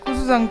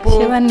Zangpo.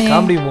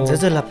 Kamrimo.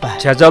 Jajalappa.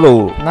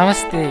 Chajalo.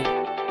 Namaste.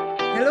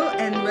 Hello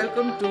and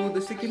welcome to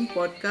the Sikkim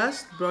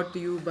podcast brought to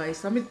you by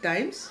Summit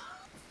Times.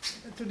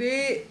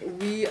 Today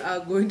we are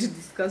going to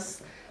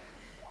discuss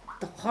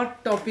the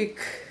hot topic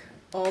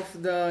of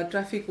the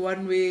traffic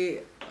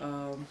one-way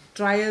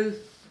trial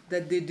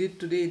that they did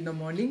today in the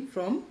morning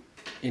from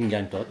in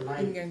Gangtok.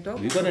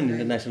 We got an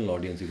international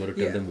audience. You got to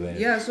tell them where.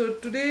 Yeah. So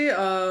today,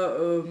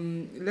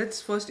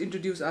 let's first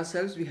introduce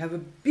ourselves. We have a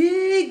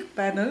big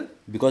panel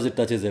because it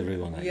touches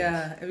everyone. I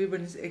guess.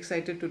 Everyone is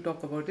excited to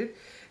talk about it.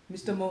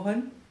 Mr.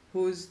 Mohan,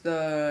 who is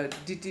the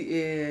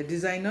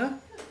designer,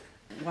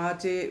 उहाँ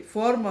चाहिँ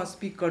फर्ममा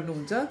speak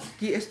गर्नुहुन्छ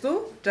कि यस्तो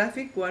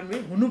traffic one way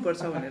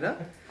हुनुपर्छ भनेर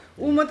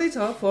ऊ मात्रै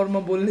छ फर्ममा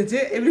बोल्ने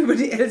चाहिँ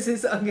एभ्रीबडी एल्स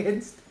इज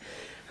अगेन्स्ट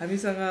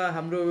हामीसँग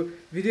हाम्रो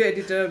video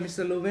editor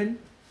mister Luven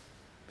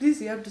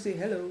please you have to say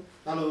hello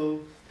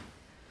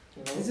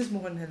this is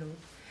Mohan hello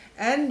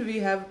and we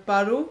have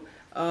Paro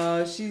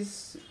she is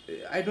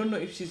I don't know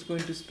if she is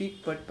going to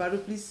speak but Paro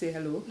please say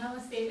hello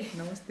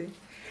नमस्ते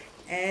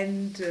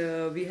and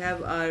we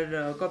have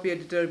our copy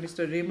editor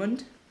Mr.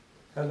 Raymond.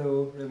 Hello,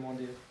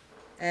 Raymond here.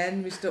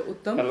 And Mr.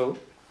 Uttam. Hello.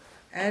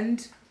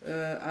 And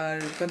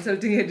our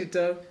consulting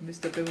editor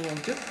Mr. Pemu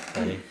Wangchuk.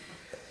 Hi.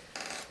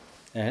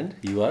 And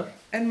you are?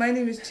 And my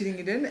name is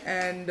Chiringiden.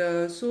 And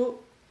so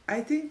I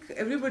think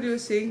everybody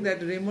was saying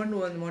that Raymond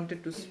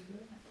wanted to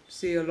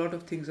say a lot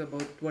of things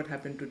about what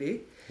happened today.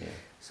 Yeah.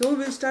 So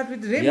we'll start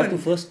with Raymond. You have to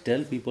first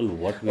tell people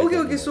what we are talking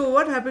about. So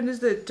what happened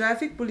is the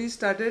traffic police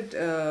started,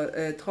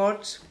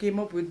 came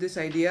up with this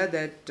idea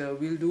that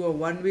we'll do a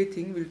one-way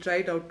thing. We'll try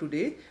it out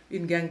today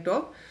in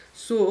Gangtok.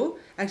 So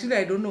actually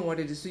I don't know what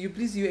it is. So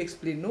you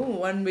explain. No,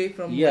 one way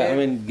from where? I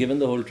mean, given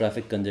the whole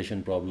traffic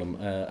congestion problem,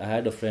 I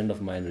had a friend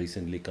of mine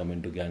recently come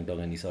into Gangtok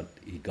and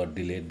he got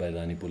delayed by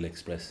Ranipul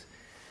Express,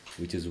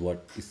 which is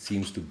what it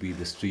seems to be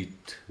the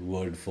street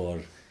word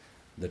for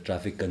the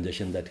traffic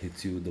congestion that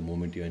hits you the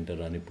moment you enter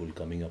Ranipul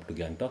coming up to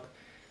Gangtok.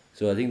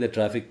 So I think the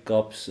traffic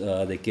cops,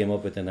 they came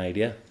up with an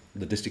idea,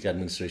 the district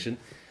administration,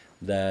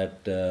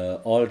 that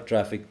all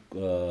traffic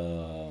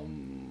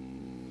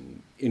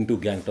into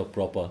Gangtok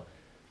proper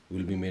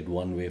will be made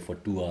one way for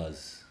 2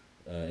 hours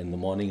in the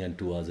morning and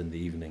 2 hours in the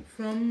evening.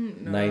 From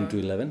 9 to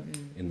 11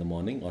 in the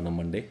morning on a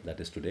Monday, that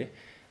is today.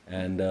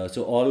 And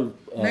so all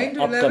 9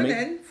 to upcoming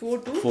 11 and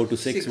 4 to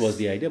 6 was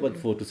the idea, but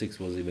 4 to 6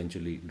 was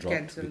eventually dropped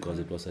cancelled because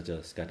it was such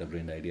a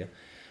scatterbrained idea.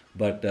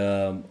 But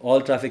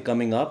all traffic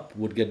coming up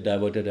would get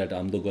diverted at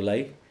Amdogolai,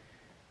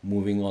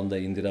 moving on the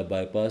Indira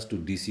bypass to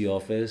DC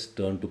office,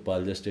 turn to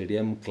Palja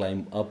Stadium,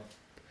 climb up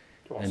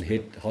and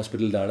hit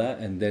Hospital Dada,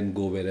 and then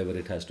go wherever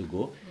it has to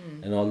go.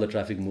 And all the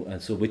traffic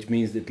and so which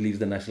means it leaves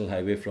the national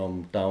highway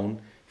from town,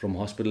 from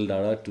Hospital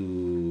Dada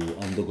to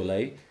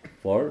Amdogolai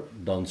for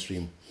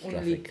downstream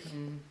traffic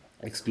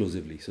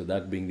exclusively. So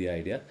that being the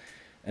idea.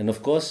 And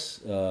of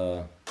course,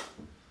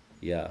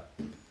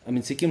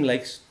 Sikkim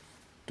likes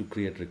to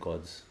create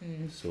records.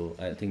 So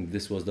I think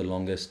this was the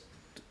longest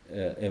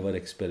ever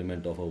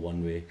experiment of a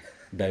one-way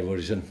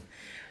diversion.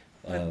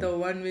 but the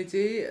one way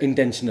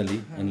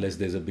Intentionally, unless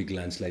there's a big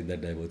landslide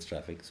that diverts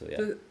traffic. So yeah.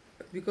 So,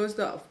 because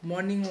the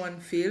morning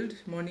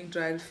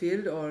trial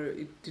failed, or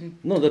it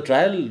didn't? No, the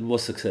trial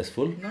was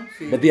successful. Not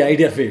failed. But the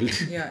idea failed.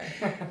 Yeah.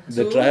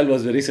 The trial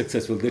was very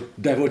successful. They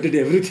diverted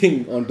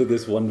everything onto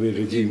this one-way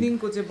regime. Evening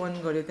ko चाहिँ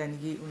बन्द गर्यो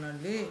त्यहाँदेखि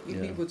उनीहरूले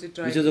evening को चाहिँ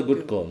try. Which is a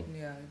good call.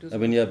 Yeah, it was. I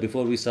mean,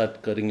 before we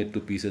start cutting it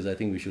to pieces, I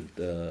think we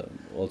should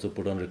also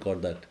put on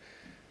record that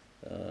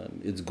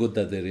it's good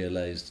that they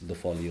realized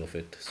the folly of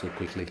it so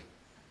quickly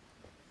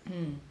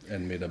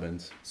and made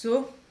amends.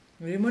 So,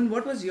 Raymond,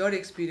 what was your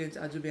experience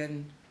आज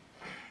बिहान?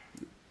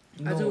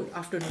 आज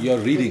afternoon.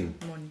 You're reading.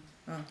 Morning.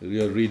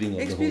 You're reading of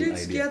the whole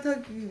Experience idea. क्या था?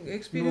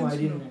 Experience? No, I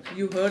didn't.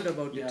 You heard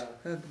about Yeah.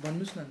 it.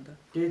 भन्नुस् न अन्त.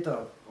 त्यही त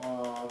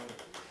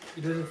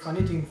it was a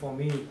funny thing for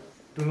me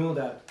to know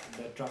that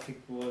the traffic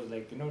was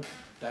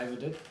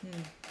diverted.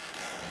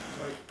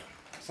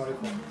 Sorry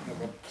for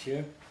about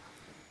here.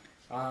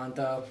 अन्त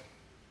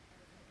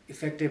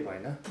effective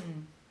भएन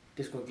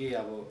त्यसको के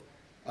अब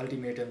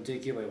अल्टिमेटम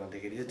चाहिँ के भयो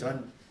भन्दाखेरि चाहिँ झन्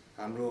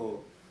हाम्रो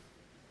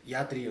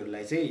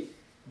यात्रीहरूलाई चाहिँ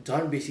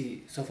झन् बेसी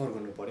सफर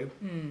गर्नु पर्यो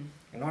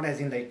नट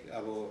एज इन लाइक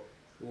अब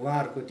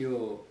उहाँहरूको त्यो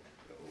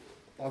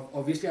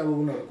अभियसली अब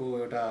उनीहरूको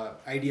एउटा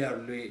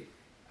आइडियाहरूले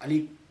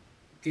अलिक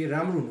केही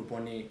राम्रो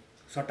हुनुपर्ने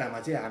सट्टामा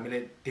चाहिँ हामीलाई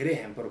धेरै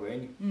ह्याम्पर भयो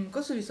नि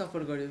कसरी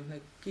सफर गर्यो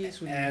लाइक के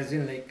एज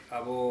इन लाइक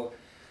अब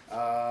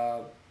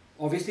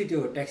अभियसली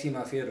त्यो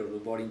ट्याक्सीमा फेयरहरू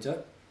बढिन्छ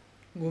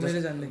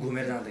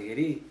घुमेर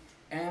जाँदाखेरि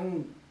एन्ड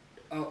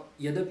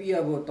यद्यपि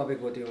अब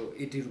तपाईँको त्यो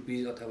 80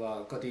 रुपिज अथवा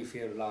कति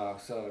फेयर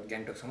लाग्छ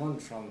ग्याङ्टकसम्म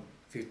from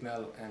 5th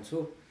mile and so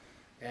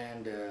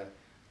and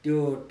त्यो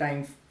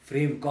टाइम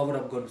फ्रेम कभर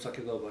अप गर्नु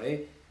सकेको भए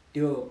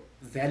त्यो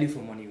भ्याल्यु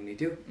फर मनी हुने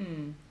थियो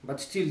बट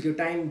स्टिल त्यो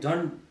टाइम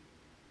झन्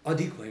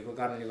अधिक भएको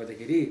कारणले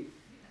गर्दाखेरि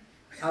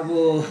अब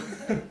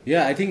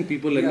Yeah, I think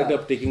people ended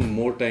up taking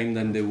more time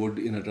than they would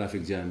in a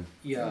traffic jam.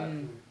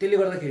 त्यसले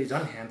गर्दाखेरि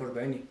झन् ह्याम्पर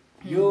भयो नि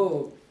यो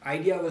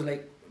idea was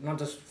like not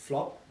just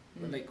flop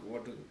like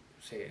what to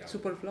say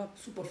super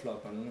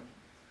flop भनौँ न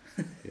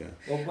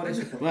Yeah.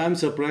 Operation. Well, I'm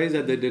surprised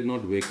that they did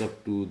not wake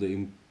up to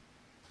the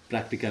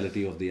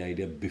practicality of the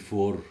idea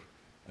before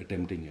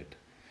attempting it.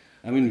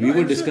 I mean, we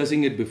were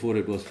discussing it before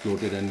it was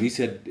floated, and we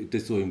said it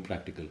is so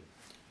impractical.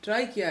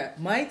 Try, yeah.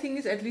 My thing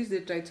is at least they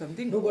tried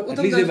something. No, but at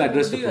least they've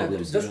addressed the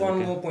problem. Just one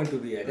more point to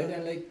be added,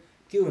 and like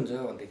के हुन्छ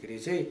भन्दाखेरि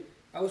चाहिँ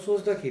अब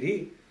सोच्दाखेरि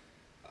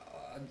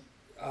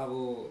अब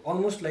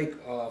almost like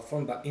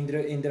from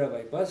Indira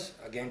bypass,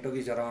 Gangtok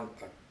is around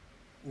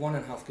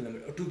 1.5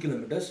 kilometers, 2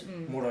 kilometers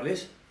more or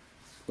less.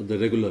 The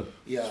regular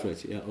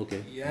stretch,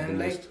 okay. Yeah, and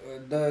like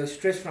the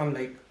stretch from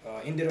like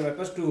Indira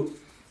bypass to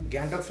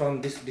Gangtok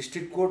from this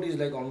district court is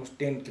like almost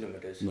 10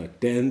 kilometers. No,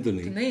 10 to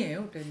नहीं है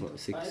वो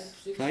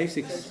 10. 5,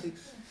 6.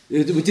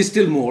 Which is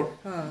still more.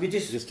 Which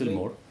is still like,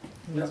 more.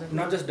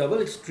 Not just double,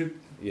 it's triple.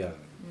 Yeah.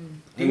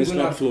 And it's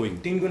not flowing.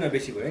 3 गुना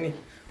बेसी भयो नि.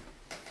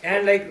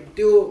 And like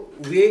त्यो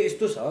way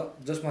यस्तो छ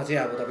जसमा चाहिँ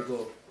अब तपाईको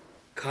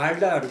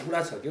खाल्डाहरु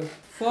पुरा छ क्यो.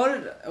 For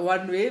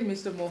one way,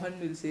 Mr. Mohan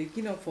will say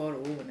किन for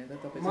हो भनेर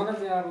तपाईले. मलाई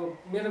चाहिँ अब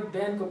मेरो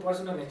बिहानको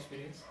पर्सनल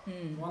एक्सपिरियन्स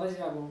मलाई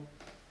चाहिँ अब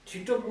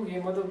छिटो पुगे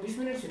मतलब 20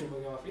 मिनेट छिटो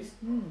पुगे अफिस.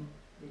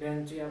 बिहान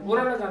चाहिँ अब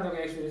ओह्रालो जाँदाको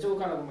एक्सपिरियन्स चाहिँ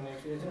उकालोको मलाई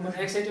एक्सपिरियन्स चाहिँ म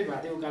एक्साइटेड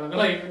भएको थिएँ उकालोको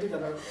लागि पनि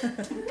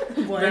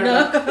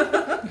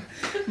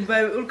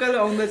तर उकालो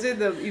आउँदा चाहिँ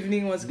the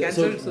evening was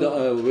cancelled. So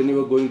when you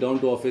were going down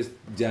to office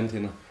jam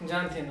थिएन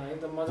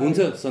एकदम मजा हुन्छ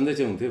सधैँ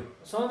चाहिँ हुन्थ्यो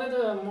सधैँ त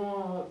म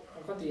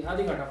कति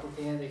आधी घण्टा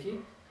पुग्थेँ यहाँदेखि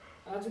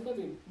आज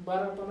कति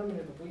 12-15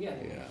 मिनेटमा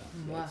पुगिहालेँ.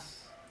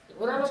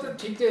 ओह्रालो त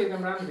ठिक थियो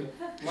एकदम राम्रो थियो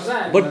मजा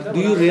आयो. But do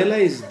you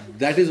realize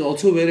that is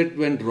also where it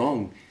went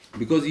wrong?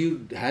 Because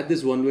you had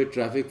this one-way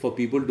traffic for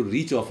people to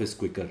reach office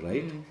quicker,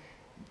 right?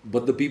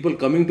 But the people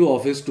coming to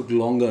office took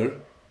longer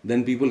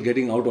than people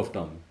getting out of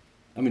town.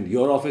 I mean,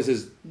 your office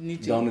is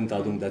down in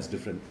Tadung, that's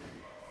different.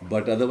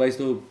 But otherwise,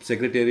 no,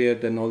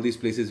 Secretariat and all these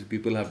places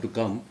people have to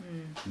come.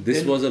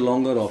 This was a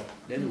longer off.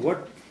 Then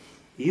what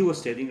he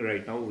was telling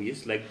right now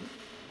is like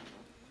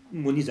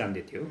Muni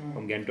jande थियो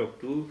from Gangtok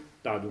to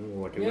Tadung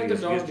or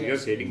whatever. He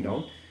was heading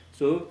down.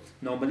 So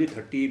normally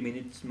 30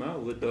 minutes ma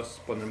वो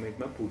 10-15 minutes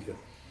ma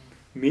पुग्यो.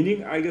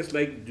 Meaning, I guess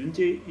like जुन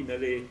चाहिँ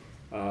यिनीहरूले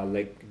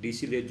like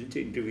DC ले जुन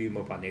चाहिँ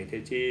इन्टरभ्यूमा भनेको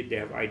थियो चाहिँ they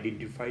have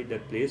identified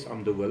that place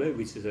Amdogala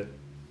which is a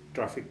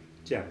traffic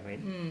jam,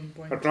 right?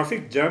 A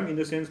traffic jam in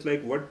the sense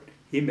like what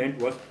he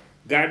meant was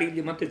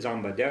गाडीले मात्रै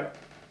जाम भयो त्यहाँ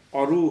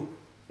अरू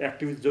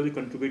एक्टिभिटिज जसले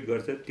कन्ट्रिब्युट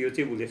गर्छ त्यो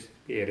चाहिँ उसले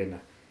हेरेन.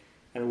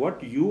 And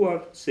what you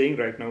are saying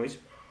right now is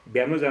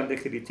बिहान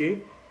जाँदाखेरि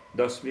चाहिँ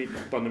 10 मिनट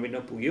 15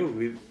 मिनटमा पुग्यो.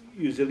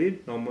 Usually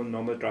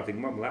normal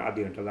ट्राफिकमा मलाई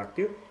आधी घन्टा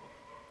लाग्थ्यो.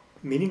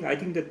 Meaning I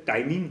think the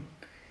timing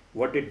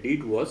what it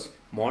did was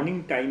morning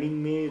timing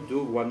में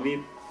जो one way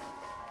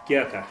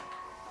क्या था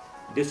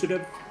they should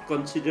have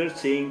considered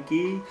saying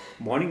कि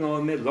morning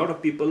hour में lot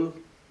of people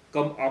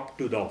come up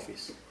to the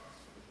office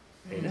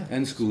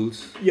and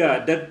schools.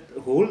 Yeah, that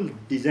whole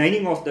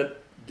designing of that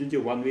जुन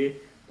चाहिँ one way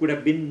could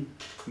have been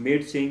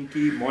made saying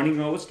कि morning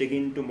hours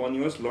taken into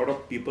morning hours lot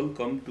of people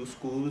come to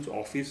schools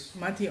office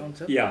माथि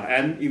आउँछ. Yeah,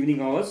 and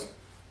evening hours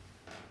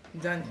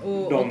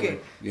okay.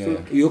 Yeah. So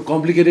you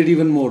complicate it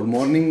even more.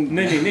 Morning.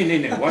 No.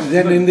 What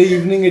then in the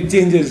evening it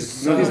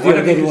changes. No, It's what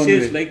the I mean other one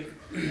is way. like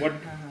what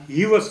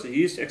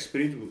his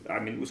experience. I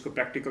mean, उसको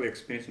practical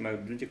experience मा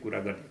जुन चाहिँ कुरा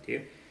गर्ने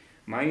थिए.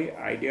 My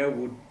idea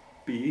would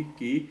be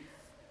कि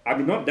I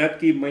mean not that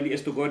कि मैले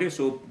यस्तो गरेँ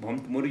so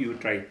tomorrow you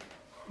try.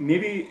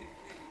 Maybe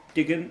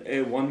taken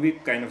a 1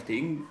 week kind of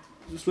thing.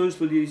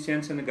 Slowly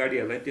सानो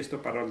गाडीहरूलाई त्यस्तो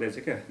पाराले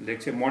चाहिँ क्या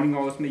like say morning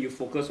hours में you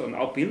focus on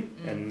uphill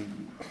and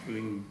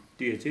doing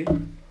त्यो चाहिँ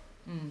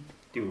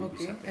Okay,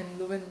 and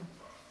Luven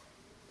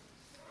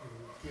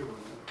के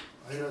भन्नु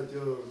हैन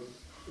त्यो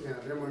यहाँ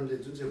रेमन्डले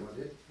जुन चाहिँ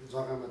भने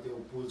जग्गामा त्यो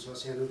पुल छ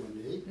सानो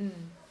भन्ने है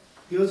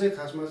त्यो चाहिँ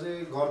खासमा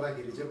चाहिँ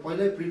गर्दाखेरि चाहिँ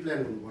पहिल्यै प्रि प्लान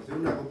हुनु पर्थ्यो.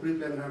 उनीहरुको प्रि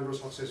प्लान राम्रो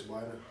सक्सेस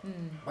भएन.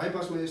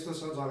 बाइपासमा यस्तो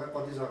छ जग्गा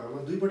कति जग्गामा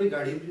दुईपट्टि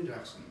गाडी पनि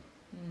राख्छ.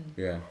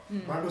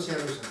 बाटो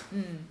सानो छ.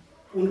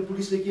 उन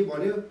पुलिसले के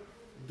भन्यो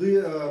दुई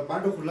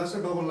बाटो खुल्ला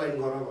छ डबल लाइन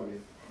गर भन्यो.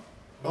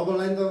 डबल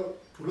लाइन त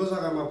ठुलो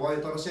जग्गामा भयो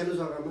तर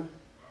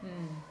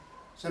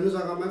सानो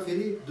जग्गामा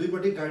फेरि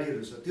दुईपट्टि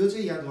गाडीहरू छ. त्यो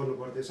चाहिँ याद गर्नु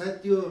पर्थ्यो. सायद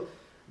त्यो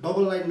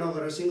डबल लाइन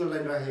नगरेर सिंगल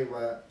लाइन राखेको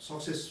भए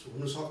सक्सेस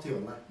हुन सक्थ्यो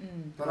होला.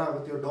 तर अब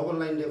त्यो डबल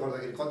लाइनले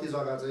गर्दाखेरि कति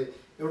जग्गा चाहिँ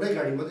एउटै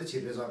गाडी मात्रै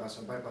छिर्ने जग्गा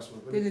छ बाइपासमा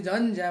पनि. त्यसले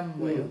झन् जाम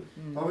भयो.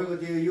 तपाईको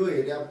त्यो यो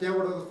हेरे अब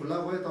त्यहाँबाट त खुल्ला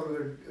भयो.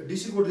 तपाईको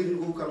डिसी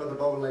कोडदेखिको उकालो त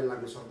डबल लाइन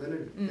लाग्न सक्दैन नि.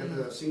 त्यहाँ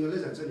त सिंगलै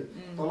जान्छ नि.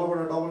 तलबाट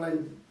डबल लाइन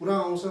पुरा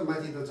आउँछ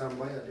माथि त जाम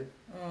भइहाल्यो.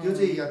 त्यो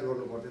चाहिँ याद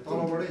गर्नु पर्थ्यो.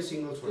 तलबाटै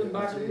सिंगल छोडेर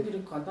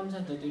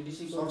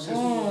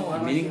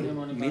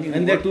meaning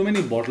and there are too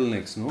many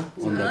bottlenecks no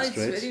on that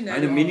stretch.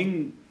 And the meaning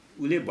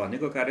उसले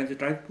भनेको कारण चाहिँ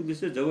ट्राफिक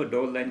पुलिसले जब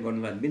डबल लाइन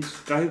गर्नु लाग्यो मिन्स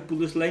ट्राफिक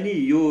पुलिसलाई नि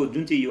यो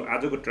जुन चाहिँ यो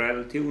आजको ट्रायल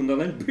थियो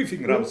उनीहरूलाई ब्रिफिङ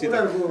राम्रोसित.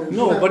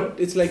 No, but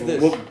it's like this.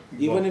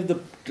 Even if the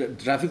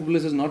traffic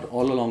police is not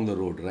all along the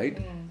road, right?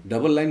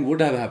 Double line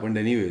would have happened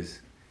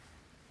anyways.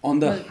 On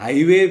the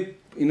highway,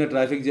 in a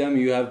traffic jam,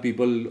 you have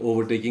people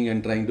overtaking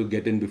and trying to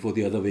get in before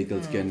the other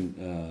vehicles can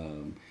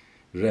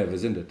rev,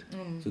 isn't it?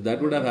 So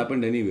that would have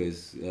happened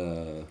anyways.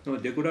 No,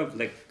 they could have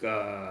like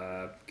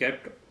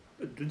kept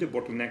जुन चाहिँ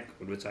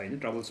बोटलनेकहरू छ होइन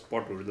travel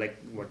स्पटहरू like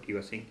what you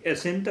are saying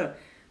same त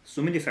so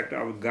many factor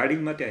अब गाडी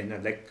मात्रै होइन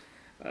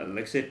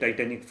like say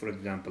Titanic for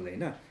example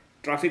होइन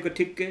ट्राफिकको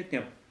ठिकै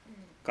त्यहाँ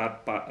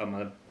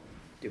मतलब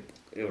त्यो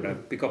एउटा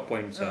पिकअप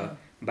पोइन्ट छ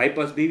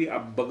बाइपास भी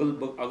अब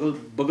अगल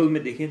बगल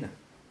में देखेँ न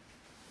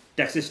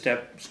ट्याक्सी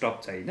स्टप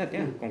छ होइन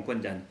त्यहाँ कौन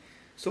जाने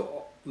so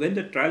when the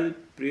trial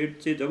period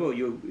चाहिँ जब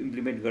यो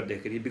इम्प्लिमेन्ट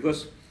गर्दाखेरि बिकज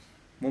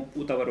म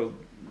उताबाट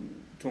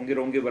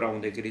चोङ्गेबाट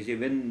आउँदाखेरि चाहिँ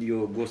वेन यो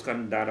गोस्कान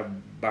डाँडा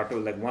बाटो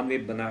लाइक वान वे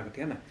बनाएको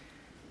थिएन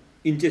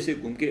इन्चे से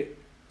घुम्के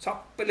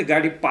सबैले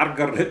गाडी पार्क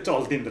गरेर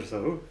चल्दिँदो रहेछ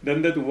हो देन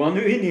द्याट वान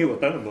वे नै हो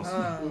त न बस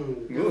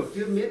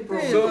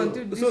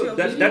so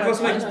that was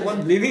my one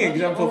living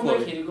example for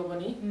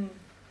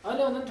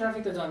अहिले भन्दा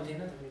ट्राफिक त जाम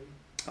थिएन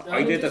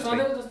अहिले त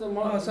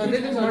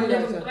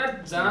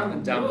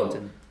जाम हुन्छ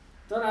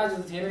तर आज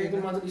थिएन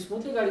एकदम मजाले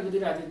स्मुथली गाडी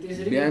कुदिरहेको थियो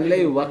त्यसरी बिहानलै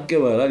वाक्य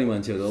भयो नि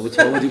मान्छेहरू अब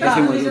 6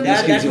 बजेपछि मैले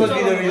निस्किन्छु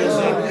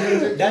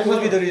That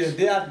must be the reason.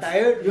 They are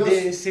tired. They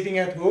sitting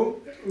at home.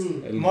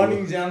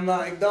 Morning jam ma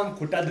ekdam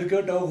khutta dukyo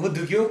टाउको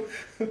दुख्यो.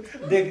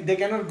 They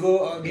cannot go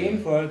again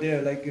for their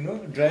like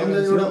drive. अन्त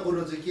एउटा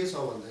कुरो चाहिँ के छ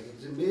भन्दाखेरि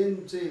चाहिँ मेन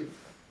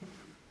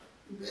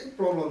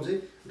प्रब्लम चाहिँ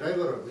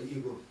ड्राइभरहरूको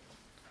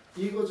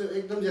इगो चाहिँ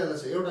एकदम ज्यादा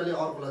छ एउटाले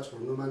अर्कोलाई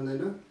छोड्नु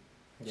मान्दैन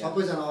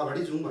सबैजना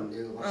अगाडि जाउँ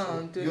भन्ने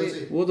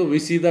गर्छ वो तो we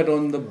see that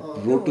on the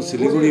road to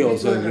Siliguri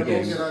also every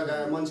time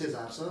मान्छे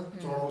झार्छ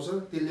चढाउँछ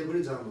त्यसले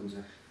पनि जाम हुन्छ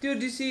त्यो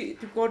डिसी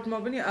त्यो कोर्टमा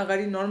पनि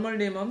अगाडि नर्मल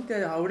डेमा पनि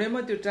त्यहाँ हाउडेमा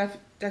त्यो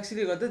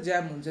ट्याक्सीले गर्दा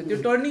जाम हुन्छ त्यो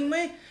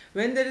टर्निङमै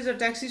when there is a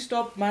taxi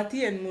stop माथि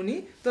एन्ड मुनि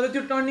तर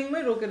त्यो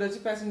टर्निङमै रोकेर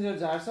चाहिँ प्यासेन्जर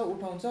झार्छ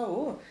उठाउँछ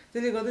हो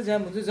त्यसले गर्दा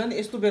जाम हुन्छ झन्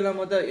यस्तो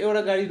बेलामा त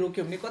एउटा गाडी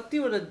रोक्यो भने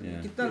कतिवटा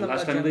कितना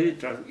लास्ट टाइम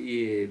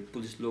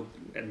पुलिस लोग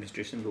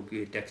एडमिनिस्ट्रेसन लोग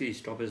ट्याक्सी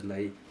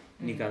स्टपेजलाई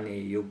निकाल्ने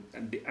यो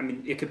आई मिन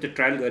एकखेप त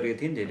ट्रायल गरेको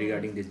थिएँ नि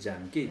रिगार्डिङ दिस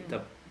जाम कि त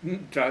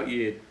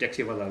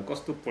ट्याक्सीवालाहरू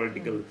कस्तो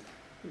पोलिटिकल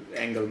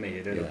एङ्गलमा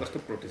हेरेर कस्तो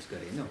प्रोटेस्ट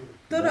गरे होइन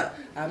तर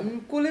हामी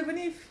कसले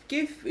पनि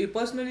केही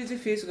पर्सनली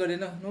चाहिँ फेस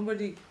गरेन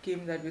नोबडी केम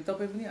द्याट वे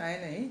तपाईँ पनि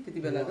आएन है त्यति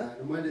बेला त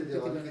मैले त्यो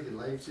अलिकति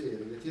लाइभ चाहिँ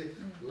हेरेको थिएँ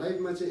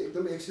लाइभमा चाहिँ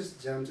एकदम एक्सेस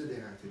जाम चाहिँ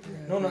देखाएको थियो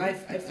No,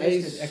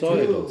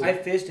 I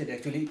faced it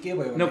actually. के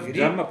भयो भन्दाखेरि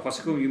जाममा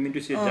फसेको you mean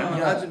to say jam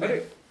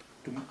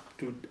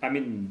I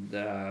mean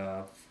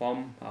from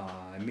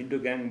Minto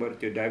ग्याङबाट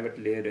त्यो डाइभर्ट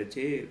लिएर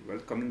चाहिँ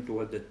कमिङ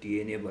टुवर्ड द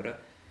TNA बाट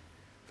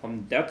from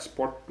that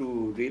spot to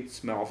reach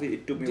my office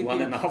it took me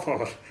 1.5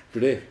 hours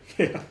today.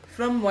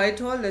 From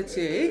Whitehall, let's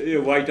say.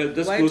 Yeah, Whitehall,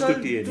 just close to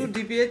TNA. To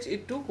DPH,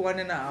 it took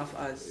 1.5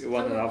 hours.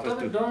 1.5 hours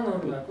to.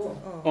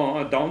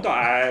 Down त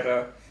आएर.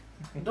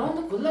 Down त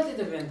खुल्ला थियो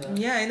त बिहान त.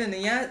 यहाँ हैन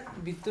यहाँ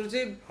भित्र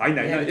चाहिँ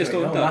हैन यस्तो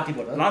हो नि त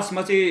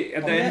लास्टमा चाहिँ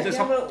एट द एन्ड चाहिँ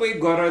सबै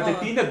गरेर चाहिँ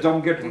तीन जम्प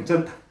गेट हुन्छ नि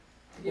त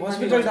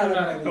हस्पिटल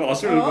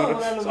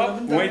सब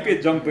वहीँ पे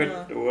जम्प गेट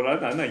हो र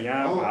हैन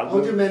यहाँ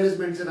त्यो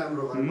म्यानेजमेन्ट चाहिँ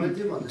राम्रो गर्नु मैले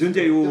के भन्छु जुन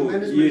चाहिँ यो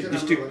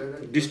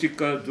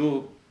डिस्ट्रिक्टका जो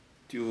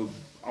त्यो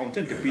आउँछ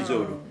नि त्यो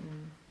पिजोहरू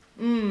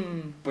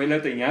पहिला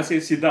त यहाँ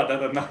चाहिँ सिधा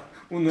दादा न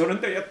उनीहरू नि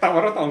त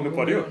यताबाट त आउनु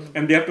पर्यो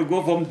and they have to go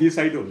from this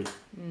side Holi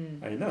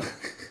होइन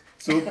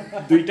सो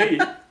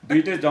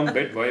दुइटै जम्प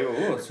भेट भयो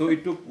हो so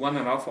it took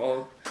 1.5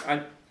 hours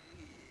and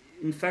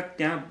in fact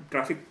त्यहाँ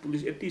ट्राफिक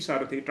पुलिस यति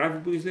साह्रो थियो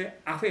ट्राफिक पुलिसले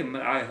आफै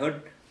आई हर्ड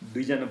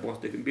दुईजना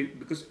बस्दै थियो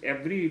बिकज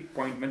एभ्री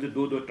पोइन्टमा चाहिँ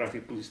दो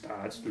ट्राफिक पुलिस त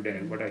आज टुडे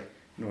वाट आई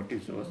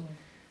नोटिस होस्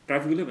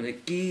ट्राफिकले भन्छ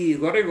के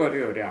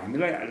गर्यो अरे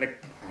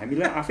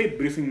हामीलाई आफै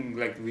briefing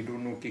like we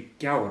don't know कि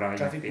क्या हो रहा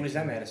ट्राफिक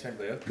पुलिसलाई ह्यारेसमेन्ट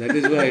भयो That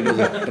is why it was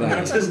a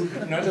trial.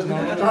 not just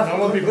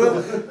normal people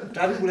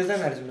traffic पुलिसलाई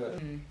ह्यारेसमेन्ट भयो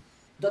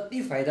जति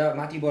फाइदा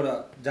माथिबाट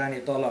जाने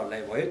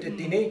तलहरूलाई भयो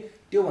त्यति नै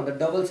त्योभन्दा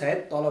डबल सायद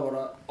तलबाट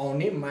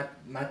आउने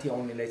माथि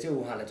आउनेलाई चाहिँ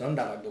उहाँलाई झन्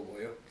डाक्दो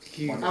भयो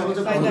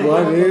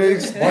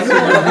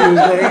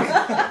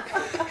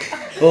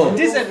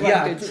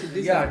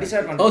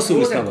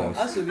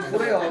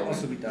पुरै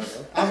असुविधा हो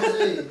अब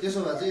चाहिँ त्यसो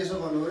भए चाहिँ यसो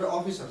गर्नु पर्यो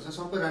अफिसहरू चाहिँ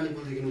सबै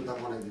रानीपुलदेखि उता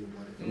बनाइदिनु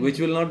पर्यो Which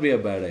will not be a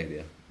bad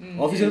idea.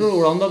 अफिसरहरू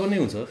उडाउँदा पनि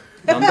हुन्छ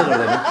काम त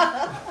गर्दैन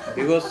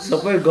बिकज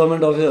सबै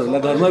गभर्मेन्ट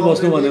अफिसरहरूलाई घरमै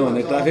बस्नु भन्यो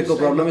भने ट्राफिकको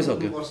प्रब्लमै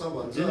सक्यो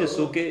जुन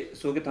चाहिँ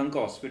सोकेथाङको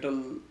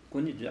हस्पिटलको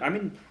नि आई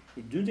मिन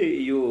जुन चाहिँ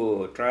यो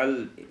ट्रायल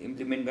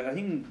इम्प्लिमेन्ट गरेर आई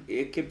थिङ्क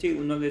एकखेप चाहिँ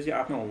उनीहरूले चाहिँ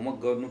आफ्नो होमवर्क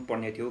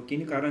गर्नुपर्ने थियो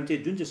किन कारण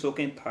चाहिँ जुन चाहिँ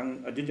सोकेथाङ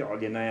जुन चाहिँ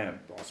अहिले नयाँ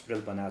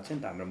हस्पिटल बनाएको छ नि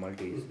त हाम्रो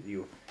मल्टी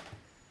यो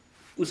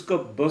उसको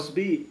बस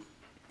भी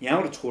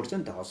यहाँबाट छोड्छ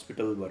नि त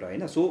हस्पिटलबाट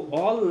होइन so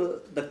all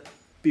the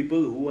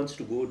people who wants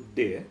to go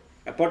the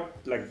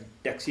airport like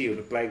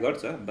ट्याक्सीहरू अप्लाई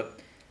गर्छ बट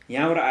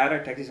यहाँबाट आएर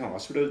ट्याक्सीसँग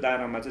हस्पिटल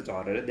दायरामा चाहिँ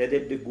झरेर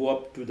they go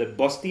up to the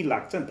बस्ती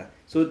लाग्छ नि त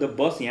सो द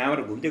बस यहाँबाट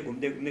घुम्दै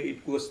इट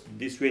गोस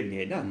दिस वे नि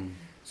होइन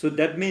so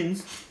that means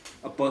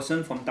a person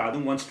from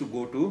Tadong wants to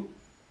go to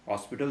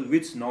hospital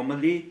which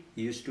normally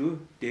use to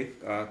take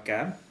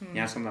cab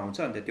यहाँसम्म आउँछ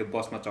अन्त त्यो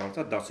बसमा चढ्छ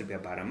 10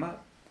 रुपियाँ भाडामा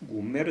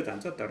घुमेर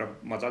जान्छ तर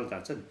मजाले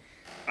जान्छ नि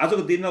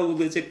आजको दिनमा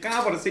उसले चाहिँ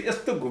कहाँबाट चाहिँ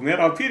यस्तो घुमेर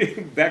फेरि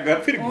ब्याक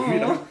गरेर फेरि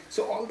घुमिरहन्छ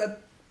सो अल द्याट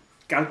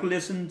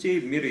क्यालकुलेसन चाहिँ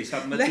मेरो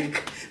हिसाबमा चाहिँ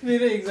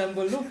मेरो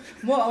इक्जाम्पल नु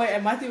म अब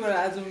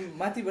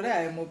माथिबाट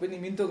आएँ म पनि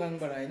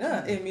मिन्तोगाङबाट होइन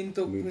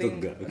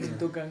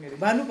मिन्तोगाङ अरे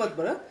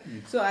भानुपतबाट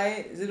सो आएँ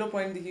 0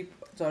 पोइन्टदेखि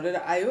झरेर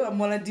आयो अब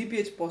मलाई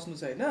डिपिएच पस्नु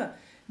छ होइन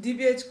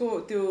डिपिएचको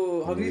त्यो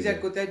हग्री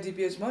ज्याकको त्यहाँ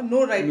डिपिएचमा नो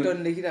राइट टर्न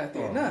लेखिरहेको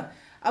थियो होइन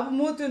अब म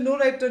त्यो नो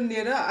राइट टर्न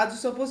लिएर आज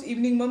सपोज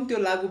इभिनिङमा पनि त्यो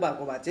लागु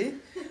भएको भए चाहिँ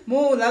म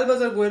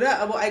लालबजार गएर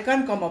अब आई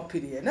कान्ट कम अप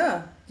फेरि होइन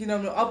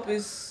किनभने up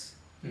is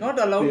not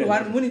allowed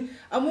one मुनि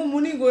अब म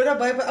मुनि गएर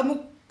बाइपास अब म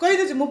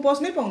कहिले चाहिँ म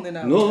पस्नै पाउँदैन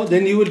no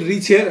then you will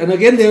rich here and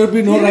again there will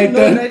be no right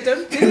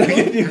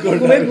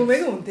turn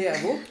घुमेको हुन्थे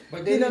अब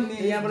किनभने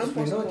यहाँबाट पनि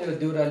पस्नु त्यो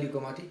देउरालीको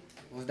माथि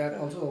was that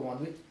also one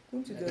way कुन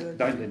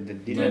चाहिँ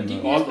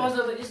डिपिएस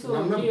पस्दा त यस्तो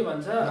के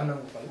भन्छ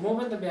म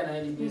पनि त बिहान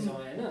आएँ डिपिएस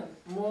होइन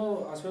म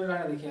हस्पिटल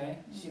डाँडादेखि आएँ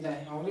सिधा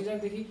आएँ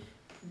हङ्ग्रीजाकदेखि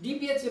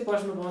डिपिएच चाहिँ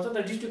पस्नु पाउँछ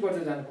तर डिस्ट्रिक्ट कोर्ट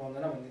चाहिँ जानु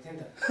पाउँदैन भन्दै थियो नि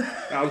त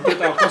अब त्यो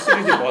त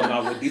कसरी चाहिँ भन्नु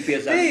अब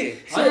डिपिएस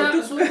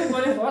सोध्नु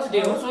पऱ्यो फर्स्ट डे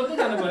हो सोध्दै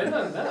जानु पऱ्यो नि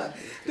त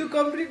त्यो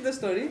कम्प्लिट द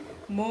स्टोरी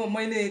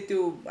मैले त्यो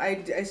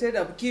आई सेड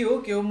अब के हो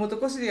म त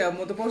कसरी अब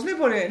म त पस्नै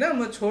पऱ्यो होइन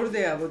म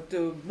छोडिदिएँ अब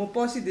त्यो म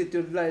पसिदिएँ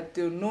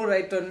त्यो नो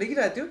राइट टर्न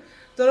लेखिरहेको थियो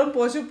तर पनि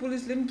पस्यो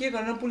पुलिसले पनि के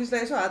गरेन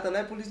पुलिसलाई यसो हात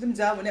हल्लायो पुलिसले पनि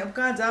जा भने अब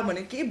कहाँ जा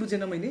भने केही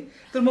बुझेन मैले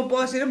तर म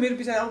पसेर मेरो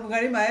पछाडि अर्को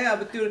गाडीमा आएँ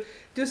अब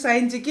त्यो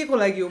साइन चाहिँ के को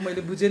लागि हो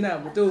मैले बुझेन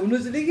अब त्यो हुनु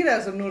चाहिँ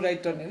लेखिरहेको छ नो राइट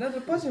टर्न होइन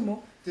तर पसेँ म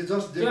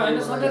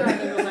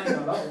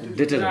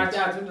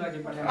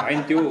होइन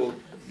त्यो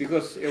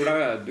बिकज एउटा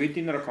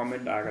 2-3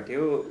 कमेन्ट आएको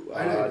थियो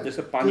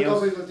जस्तो पानी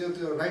तपाईँको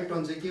त्यो राइट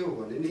टर्न चाहिँ के हो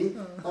भने नि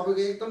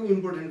तपाईँको एकदम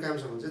इम्पोर्टेन्ट काम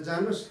छ भने चाहिँ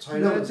जानुहोस्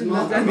छैन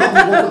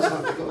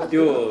भने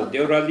त्यो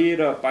देउराली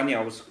र पानी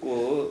हाउसको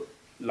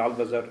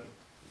लालबजार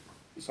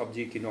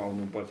सब्जी किन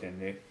आउनु पर्थ्यो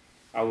भने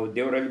अब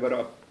देउरालीबाट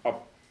अप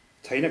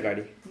छैन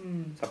गाडी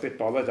सबै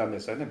तल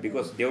जाँदैछ होइन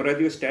बिकज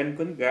देउराली स्ट्यान्ड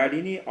पनि गाडी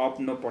नै अप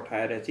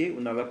नपठाएर चाहिँ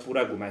उनीहरूलाई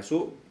पुरा घुमायो सो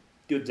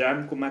त्यो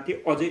जामको माथि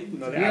अझै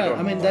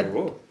I mean that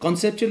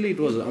conceptually it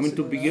was, I mean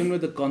to begin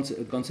with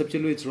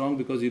conceptually it's wrong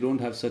because you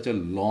don't have such a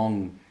long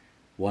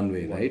one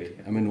way, right?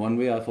 I mean one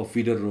way are for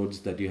feeder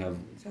roads that you have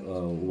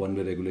one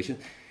way regulation.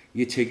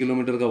 ये 6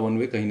 kilometre का one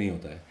way कहीं नहीं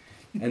होता है.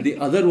 And the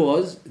other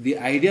was the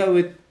idea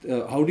with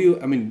how do you,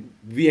 I mean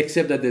we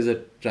accept that there's a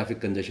traffic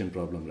congestion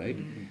problem, right?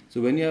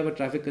 So when you have a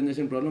traffic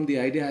congestion problem the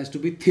idea has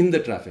to be thin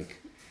the traffic.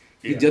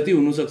 कि जति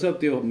हुनु सक्छ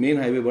त्यो main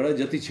हाइवेबाट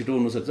जति छिटो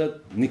हुनु सक्छ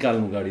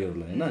निकाल्नु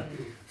गाडीहरूलाई हैन.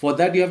 For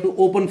that you have to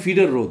open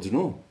feeder roads,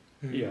 no?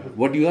 Yeah.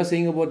 What you are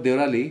saying about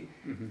Deorali,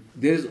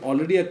 there is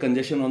already a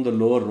congestion on the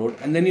lower road,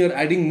 and then you are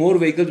adding more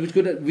vehicles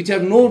which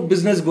have no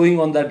business going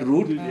on that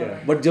route.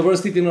 But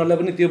जबरदस्ती तिनीहरूलाई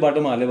पनि त्यो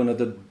बाटोमा हाल्यो भने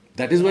त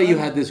that is why you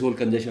had this whole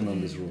congestion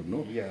on this road, no?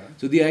 Yeah.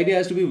 So the idea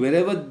has to be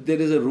wherever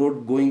there is a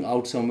road going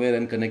out somewhere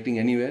and connecting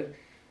anywhere,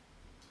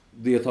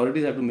 the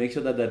authorities have to make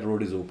sure that that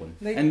road is open,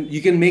 and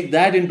you can make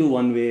that into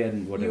one way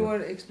and whatever. You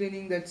are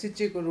explaining that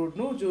Sicheko road,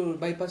 no, जो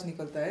bypass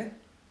निकलता है.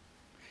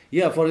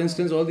 Yeah, for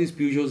instance, all these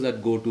Peugeots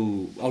that go to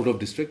out of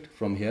district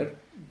from here,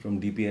 from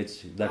DPH,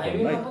 that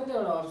one, right? हाइवेमा पनि त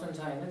एउटा option छ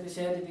हैन त्यो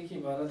स्यारीदेखि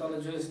भएर तल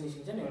जोइस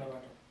निस्किन्छ नि एउटा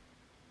बाटो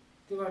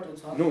त्यो बाटो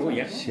छ नो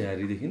यहाँ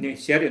स्यारीदेखि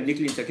स्यारी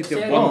निक्लिन्छ कि त्यो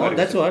Oh,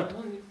 that's what.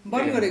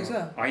 बन्द गरेको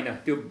छ. हैन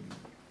त्यो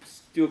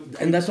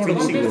And that's not a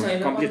big road.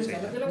 Complete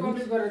छैन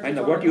हैन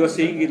what you are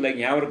saying is like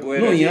यहाँबाट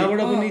गएर No, यहाँबाट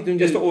पनि जुन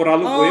जस्तो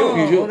ओरालो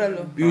गयो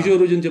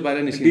Peugeotहरू जुन चाहिँ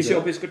बाहिर निस्किन्छ. डिसी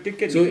अफिसको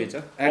टिकै So निस्किन्छ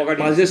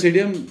at Palja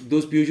Stadium,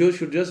 those Peugeots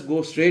should just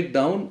go straight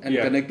down and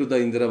connect to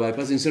the Indira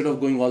bypass instead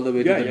of going all the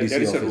way to the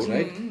DC office,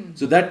 right?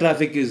 So that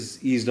traffic is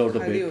eased out a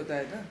bit.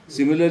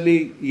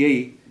 Similarly,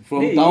 यही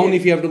from town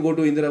if you have to go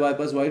to Indira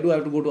bypass, why do I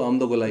have to go to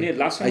Amdogolai?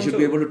 I should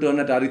be able to turn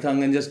at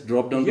Arithang and just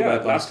drop down to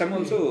bypass. Last time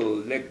also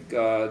like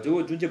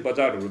जो जुन चाहिँ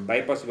बजारहरू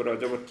बाइपासबाट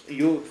जब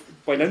यो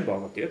पहिला पनि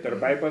भएको थियो तर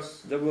बाइपास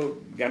जब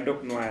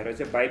गान्तोक नआएर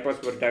चाहिँ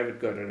बाइपासबाट डाइभर्ट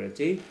गरेर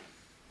चाहिँ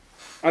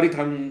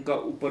अरिथाङका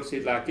ऊपर से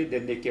लाके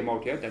then they came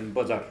out here then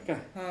बजार क्या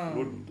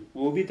रोड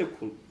वो भी तो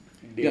खुल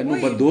Yeah, no,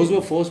 but those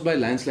were forced by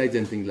landslides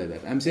and things like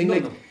that. I'm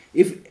saying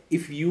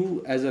if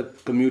you as a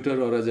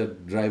commuter or as a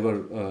driver,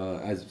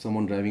 as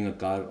someone driving a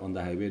car on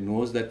the highway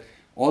knows that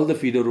all the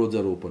feeder roads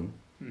are open,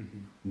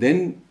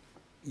 then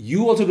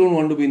you also don't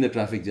want to be in the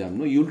traffic jam.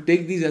 No, you'll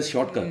take these as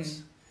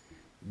shortcuts.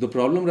 The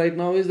problem right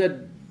now is that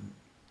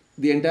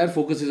the entire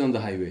focus is on the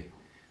highway.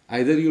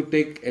 Either you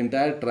take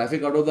entire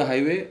traffic out of the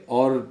highway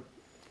or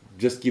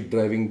just keep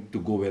driving to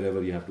go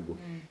wherever you have to go.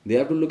 They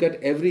have to look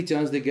at every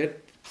chance they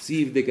get,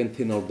 see if they can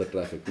thin out the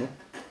traffic, no?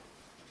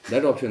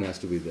 That option has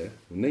to be there.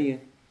 Nahi hai.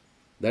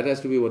 That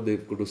has to be what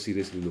they've got to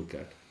seriously look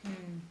at.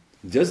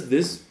 Just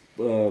this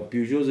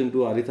Peugeots into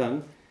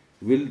Arithang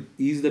will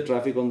ease the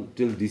traffic on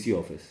till DC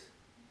office.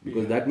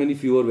 Because that many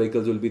fewer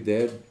vehicles will be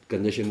there,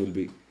 congestion will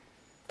be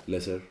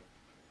lesser.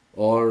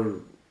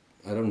 Or,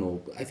 I don't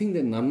know, I think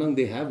that Namnang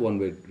they have one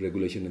way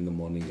regulation in the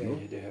morning, no?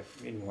 Yeah, they have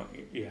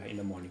in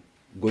the morning.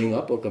 Going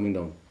up or coming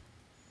down?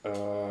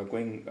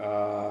 Going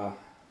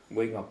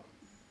up.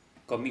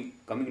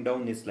 Coming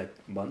down is like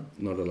bun.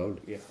 Not allowed.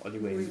 Yeah, only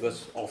way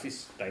because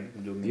office time.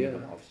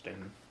 Office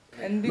time.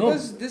 And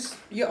because this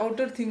your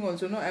outer thing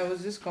also, no, I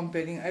was just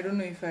comparing. I don't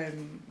know if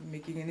I'm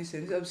making any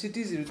sense. अब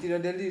cities तिर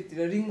दिल्ली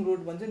तिर ring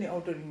road भन्छ नि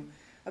outer ring.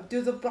 अब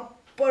त्यो त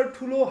proper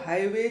ठुलो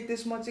highway,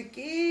 त्यसमा चाहिँ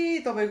के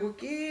तपाईँको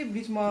के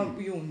बिचमा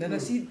उयो हुँदैन,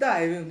 सिधा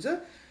हाइवे हुन्छ.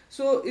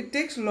 So it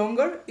takes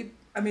लङ्गर. इट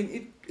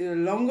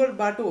लङ्गर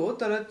बाटो हो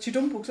तर छिटो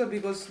पनि पुग्छ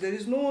बिकज देयर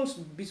इज नो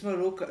बिचमा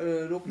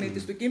रोक्ने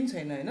त्यस्तो केही पनि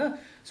छैन होइन.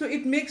 So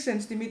it makes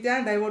sense. तिमी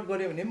त्यहाँ डाइभर्ट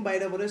गऱ्यो भने पनि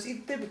बाहिरबाट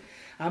सिधै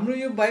हाम्रो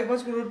यो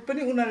बाइपासको रोड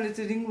पनि उनीहरूले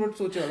चाहिँ रिङ रोड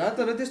सोच्यो होला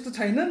तर त्यस्तो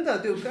छैन नि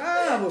त. त्यो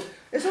कहाँ अब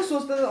यसो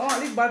सोच्दा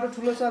अलिक बाटो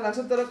ठुलो छ लाग्छ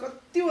तर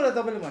कतिवटा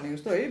तपाईँले भनेको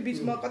जस्तो है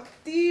बिचमा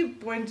कति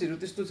पोइन्ट्सहरू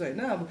त्यस्तो छ होइन.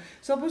 अब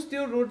सपोज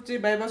त्यो रोड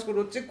चाहिँ बाइपासको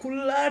रोड चाहिँ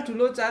खुल्ला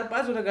ठुलो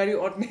 4-5वटा गाडी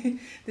अट्ने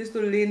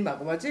त्यस्तो लेन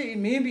भएको भए चाहिँ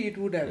maybe it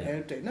would have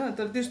help होइन.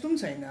 तर त्यस्तो पनि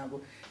छैन.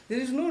 अब there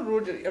is no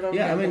road around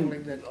Gangtok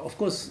like that. Of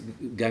course,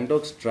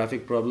 Gangtok's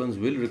traffic problems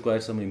will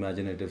require some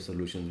imaginative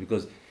solutions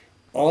because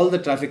all the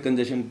traffic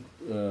congestion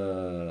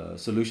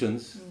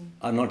solutions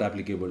are not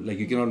applicable.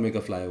 Like you cannot make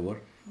a flyover.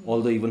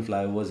 Although even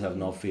flyovers have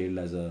now failed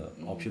as a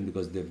option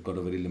because they've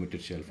got a very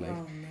limited shelf life.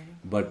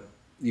 But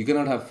you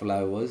cannot have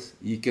flyovers.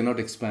 You cannot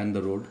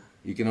expand the road.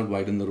 You cannot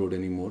widen the road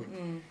anymore.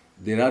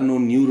 There are no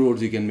new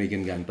roads you can make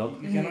in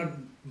Gangtok. You cannot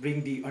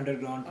bring the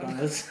underground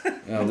tunnels.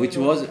 Which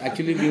was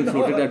actually being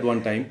floated at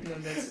one time. No,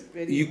 that's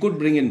very You could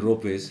bring in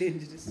ropeways,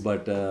 dangerous.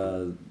 but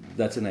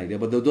that's an idea.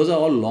 But those are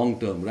all long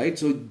term, right?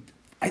 So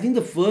I think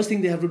the first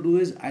thing they have to do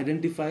is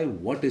identify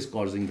what is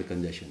causing the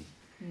congestion,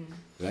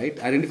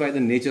 right? Identify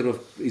the nature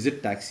of, is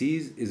it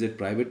taxis? Is it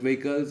private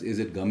vehicles? Is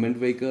it government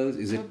vehicles?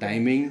 Is it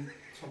timing?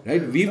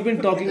 Right? We've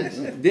been talking,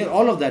 they're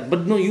all of that.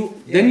 But no,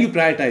 then you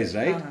prioritize,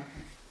 right?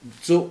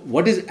 So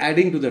what is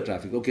adding to the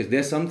traffic? Okay, there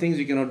are some things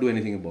you cannot do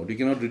anything about. You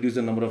cannot reduce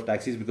the number of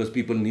taxis because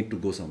people need to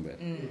go somewhere.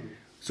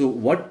 So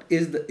what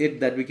is it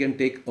that we can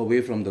take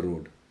away from the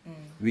road?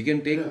 We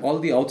can take all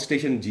the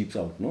outstation jeeps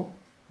out, no?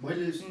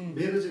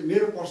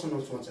 मेरो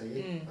personal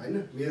सोचाइ हैन,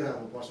 मेरो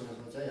अब personal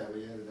सोचाइ अब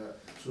यहाँ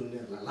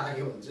सुन्नेहरूलाई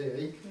लाग्यो भने चाहिँ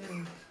है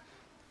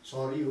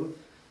सरी हो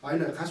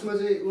हैन. खासमा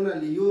चाहिँ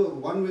उनीहरूले यो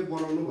वान वे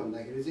बनाउनु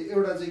भन्दाखेरि चाहिँ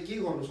एउटा चाहिँ के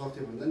गर्नु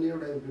सक्थ्यो भन्दा नि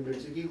एउटा इम्प्लिमेन्ट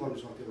चाहिँ के गर्नु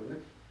सक्थ्यो भने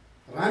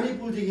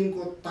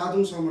रानीपुलदेखिको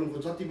तादुङसम्मको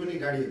जति पनि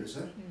गाडीहरू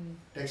छ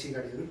ट्याक्सी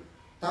गाडीहरू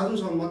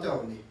तादुङसम्म मात्रै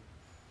आउने,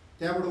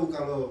 त्यहाँबाट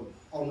उकालो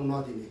आउनु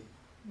नदिने.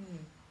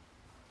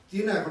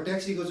 तिनीहरूको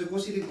ट्याक्सीको चाहिँ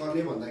कसरी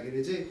गर्ने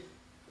भन्दाखेरि चाहिँ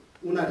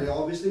उनीहरूले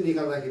अभियसली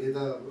निकाल्दाखेरि त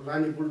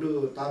रानीपुल टु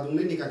तादुङ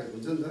नै निकालेको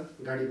हुन्छ नि त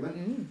गाडीमा.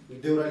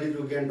 देउराली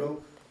टु गान्तोक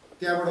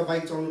त्यहाँबाट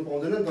बाइक चलाउनु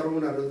पाउँदैन तर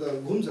उनीहरू त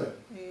घुम्छ.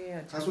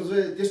 खासमा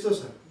चाहिँ त्यस्तो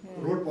छ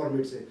रोड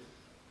पर्मिट चाहिँ.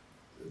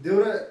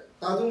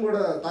 तादुङबाट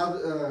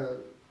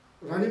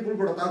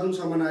रानीपुलबाट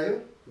तादुङसम्म आयो,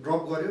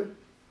 ड्रप गर्यो,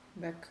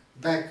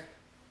 ब्याक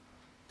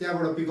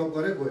त्यहाँबाट पिकअप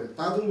गऱ्यो गयो.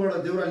 तादुङबाट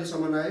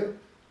देउरालीसम्म आयो,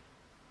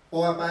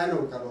 पवा पाएन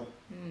उकालो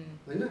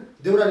होइन,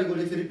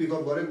 देउरालीकोले फेरि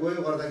पिकअप गऱ्यो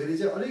गयो गर्दाखेरि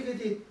चाहिँ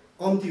अलिकति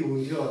कम्ती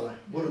हुन्थ्यो होला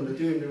बरु त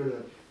त्यो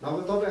इन्डिभिजुअल.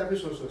 नभए तपाईँ आफै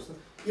सोच्नुहोस् त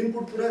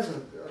इनपुट पुरा छ.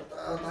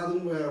 तादुङ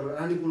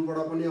रानीपुलबाट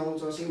पनि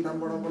आउँछ,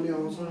 सिङतामबाट पनि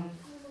आउँछ,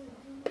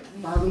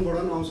 तादुङबाट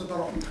पनि आउँछ तर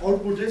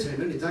आउटपुट चाहिँ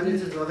छैन नि, जाने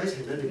चाहिँ जग्गै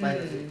छैन नि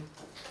बाहिर चाहिँ.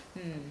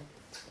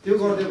 त्यो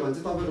गरिदियो भने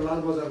चाहिँ तपाईँको लाल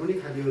बजार पनि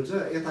खाली हुन्छ,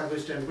 यताको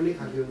स्ट्यान्ड पनि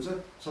खाली हुन्छ,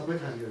 सबै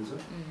खाली हुन्छ.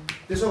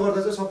 त्यसो गर्दा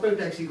चाहिँ सबै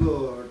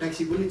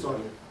ट्याक्सी पनि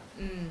चल्यो,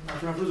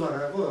 आफ्नो आफ्नो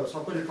जग्गाको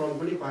सबैले टर्न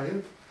पनि पायो.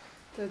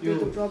 But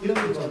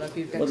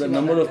the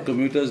number of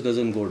commuters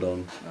doesn't go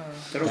down.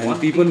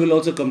 And people will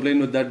also complain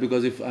with that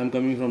because if I'm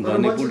coming from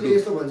Ranipur to...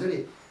 यस्तो भन्छ नि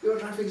यो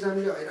ट्राफिक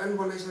जामले हैरान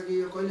बनाइसक्यो,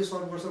 यो कहिले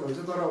सर्भ गर्छ भन्छ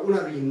तर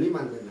उनीहरू हिँड्नै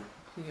मान्दैन.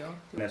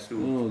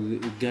 No,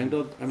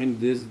 Gangtok, I mean,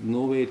 there's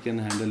no way it can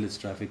handle its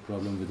traffic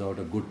problem without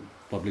a good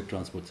public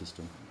transport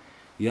system.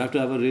 You have to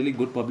have a really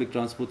good public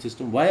transport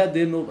system. Why are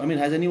there no... I mean,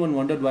 has anyone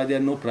wondered why there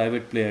are no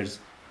private players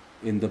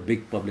in the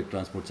big public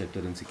transport sector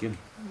in Sikkim?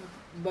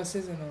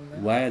 Buses and all that.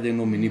 Why are there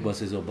no mini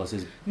buses or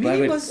buses?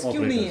 Mini bus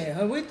क्यों नहीं है?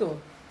 हाँ वही तो.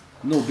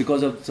 No,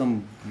 because of some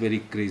very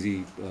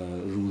crazy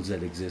rules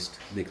that exist,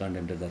 they can't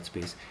enter that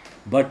space.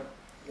 But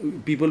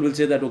people will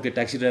say that okay,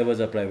 taxi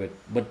drivers are private,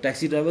 but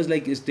taxi drivers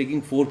is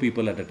taking 4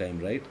 people at a time,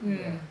 right?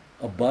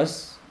 A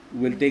bus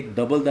will take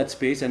double that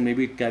space and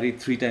maybe carry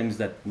 3 times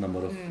that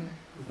number of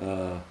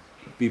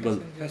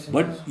people.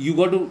 But you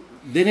got to,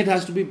 then it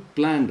has to be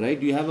planned, right?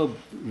 You have a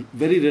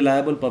very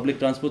reliable public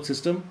transport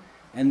system.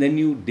 And then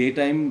you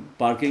daytime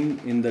parking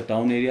in the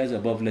town areas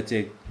above, let's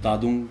say,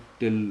 Tadung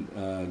till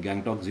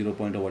Gangtok 0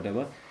 point or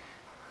whatever.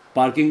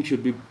 Parking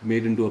should be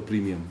made into a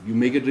premium. You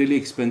make it really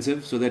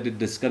expensive so that it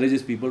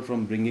discourages people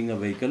from bringing a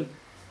vehicle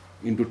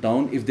into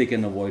town if they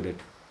can avoid it.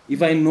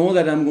 If I know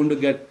that I'm going to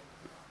get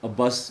a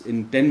bus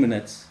in 10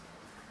 minutes,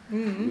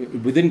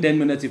 within 10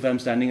 minutes if I'm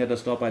standing at a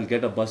stop, I'll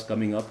get a bus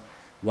coming up.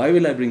 Why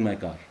will I bring my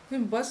car?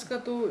 Bus ka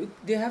to,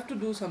 they have to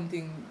do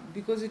something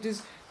because it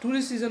is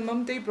tourist season.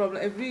 Mam problem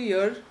every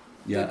year.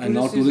 Yeah, and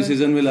now tourist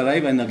season will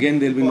arrive and again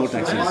there will be no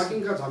taxis.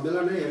 Parking का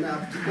झमेला नहीं है ना,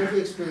 आप जितना भी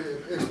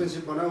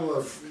expensive बना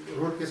वो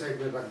road के side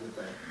में रख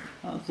देता है.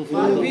 So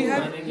we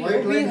have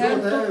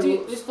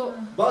to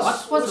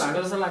बस लाग्छ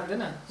जस्तो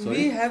लाग्दैन.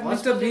 We have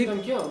Mr. Beep.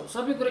 के हो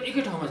सबै कुरा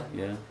एकै ठाउँमा छ.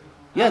 Yeah.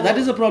 Yeah, that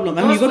is a problem.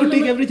 I mean, you got to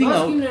take everything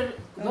out.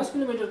 10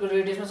 किलोमिटरको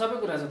रेडियसमा सबै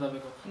कुरा छ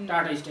तपाईँको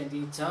टाटा स्ट्यान्ड यी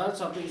छ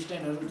सबै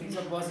स्ट्यान्डहरू त्यही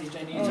छ बस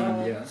स्ट्यान्ड यी छ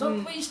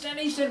सबै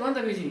स्ट्यान्ड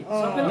भन्दा बेसी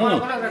सबैले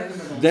अलग अलग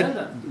राख्नु That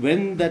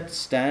when that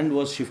stand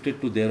was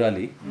shifted to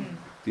Devrali,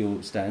 the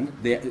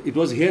stand,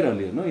 it was here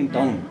earlier, no, in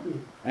town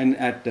and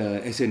at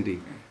SNT.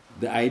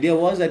 The idea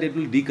was that it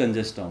will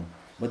decongest town,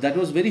 but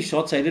that was very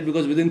short-sighted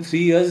because within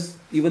 3 years,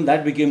 even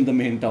that became the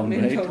main town,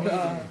 right?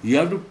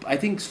 You have to,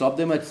 I think, stop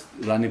them at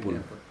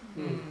Ranipur.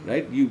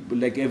 Right, you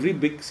like every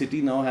big city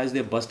now has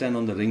their bus stand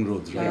on the ring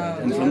roads,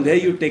 right? And from there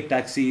you take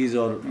taxis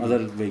or other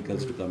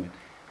vehicles to come in.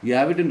 You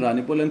have it in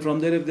Ranipol, and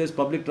from there, if there's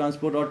public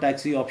transport or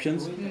taxi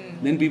options,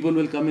 then people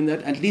will come in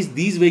that. At least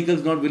these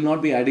vehicles will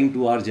not be adding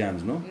to our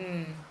jams, no?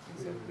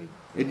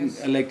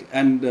 Exactly.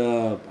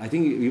 I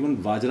think even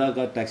Vajra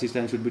ka taxi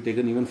stand should be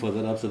taken even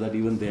further up so that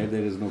even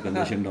there is no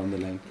congestion down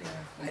the line.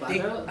 I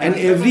think,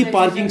 and every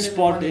parking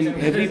spot in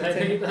every.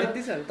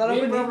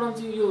 Problem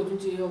चाहिँ यो जुन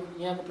चाहिँ यो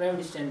यहाँको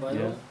private stand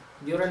भयो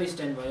Deurali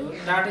stand भयो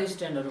टाटा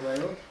स्ट्यान्डहरू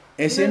भयो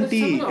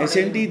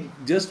SNT,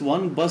 just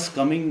one bus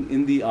coming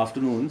in the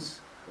afternoons,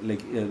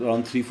 like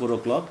around 3-4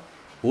 o'clock,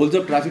 holds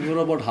up traffic for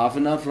about half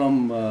an hour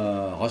from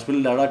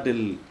Hospital Dada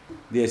till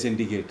the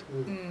SNT gate.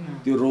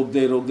 They roke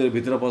there,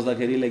 bhitra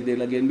pasdakeri, like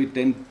there'll again be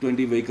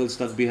 10-20 vehicles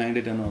stuck behind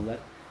it and all that.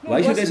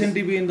 Why should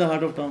SNT be in the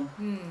heart of town?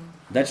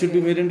 That should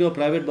be made into a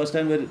private bus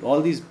stand where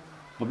all these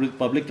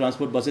public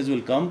transport buses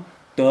will come,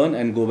 turn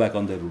and go back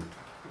on their route.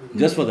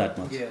 Just for that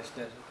much. yes,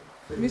 that's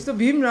Mr.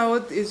 Bhim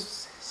Rawat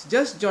is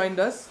just joined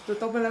us. So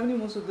तपाईँलाई पनि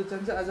म सोध्न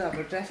चाहन्छु आज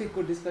हाम्रो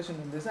ट्राफिकको discussion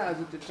हुँदैछ आज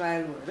त्यो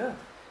ट्रायल भएर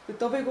त्यो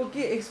तपाईँको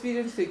के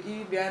एक्सपिरियन्स थियो कि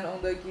बिहान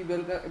आउँदा कि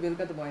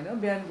बेलुका त भएन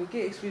बिहानको के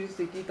एक्सपिरियन्स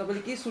थियो कि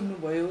तपाईँले के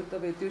सुन्नुभयो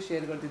तपाईँ त्यो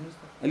सेयर गरिदिनुहोस्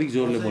न अलिक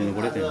जोरले बोल्नु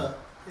पर्यो त्यहाँ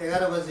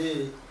 11 बजे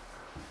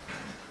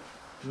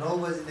 9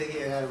 बजेदेखि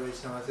 11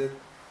 बजीसम्म चाहिँ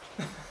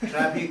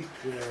ट्राफिक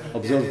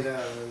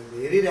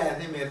हेरिरहेको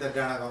थिएँ मेरो त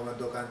डाँडा गाउँमा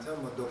दोकान छ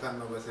म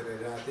दोकानमा बसेर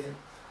हेरिरहेको थिएँ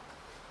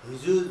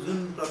हिजो जुन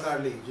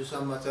प्रकारले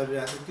हिजोसम्म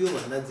चलिरहेको थियो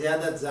त्योभन्दा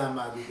ज्यादा जाम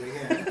आएको थियो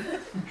क्या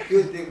त्यो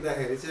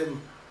देख्दाखेरि चाहिँ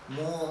म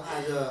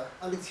आज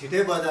अलिक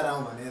छिटै बजार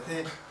आउँ भनेको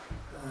थिएँ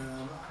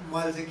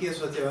मैले चाहिँ के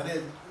सोचेँ भने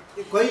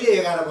कहिले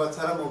 11 बज्छ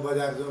र म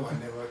बजार जाउँ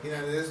भन्ने भयो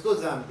किनभने यस्तो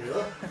जाम थियो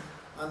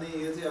अनि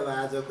यो चाहिँ अब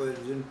आजको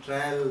जुन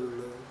ट्रायल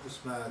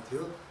उसमा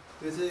थियो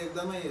त्यो चाहिँ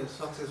एकदमै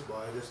सक्सेस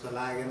भयो जस्तो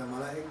लागेन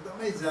मलाई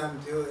एकदमै जाम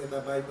थियो यता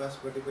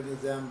बाइपासपट्टि पनि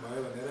जाम भयो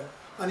भनेर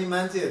अनि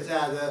मान्छेहरू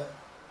चाहिँ आज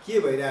के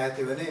भइरहेको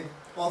थियो भने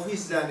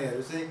अफिस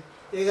जानेहरू चाहिँ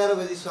 11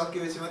 बजी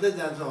सकिएपछि मात्रै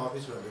जान्छौँ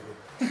अफिस भन्दै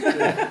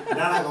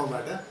डाँडा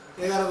गाउँबाट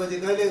 11 बजी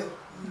कहिले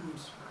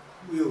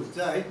उयो हुन्छ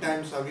है टाइम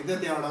सकिन्छ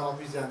त्यहाँबाट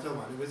अफिस जान्छौँ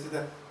भनेपछि त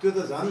त्यो त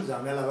झन्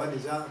झमेला भयो नि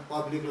जहाँ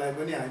पब्लिकलाई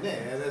पनि होइन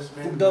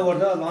हेरेसमेन्ट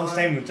लन्च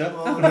टाइम हुन्छ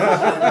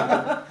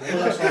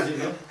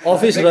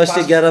अफिस रस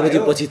चाहिँ 11 बजे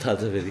पछि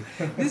थाल्छ फेरि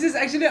दिस इज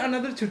एक्चुअली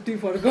अनदर छुट्टी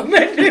फर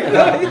गभर्नमेन्ट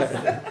एम्प्लोइज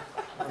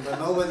अन्त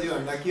 9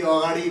 बजीभन्दा कि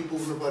अगाडि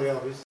पुग्नु पर्यो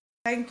office.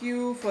 Thank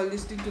you for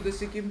listening to the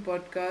Sikkim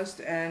podcast,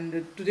 and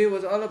today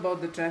was all about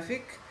the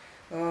traffic.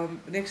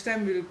 Next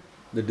time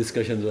the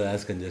discussions were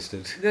as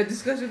congested. The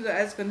discussions are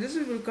as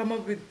congested. We'll come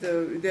up with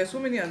there are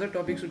so many other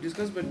topics to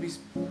discuss, but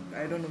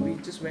I don't know, we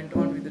just went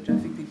on with the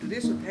traffic thing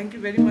today. So thank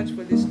you very much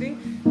for listening.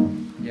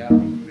 Yeah,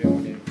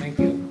 thank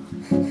you.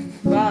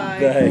 Bye.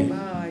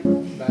 Bye.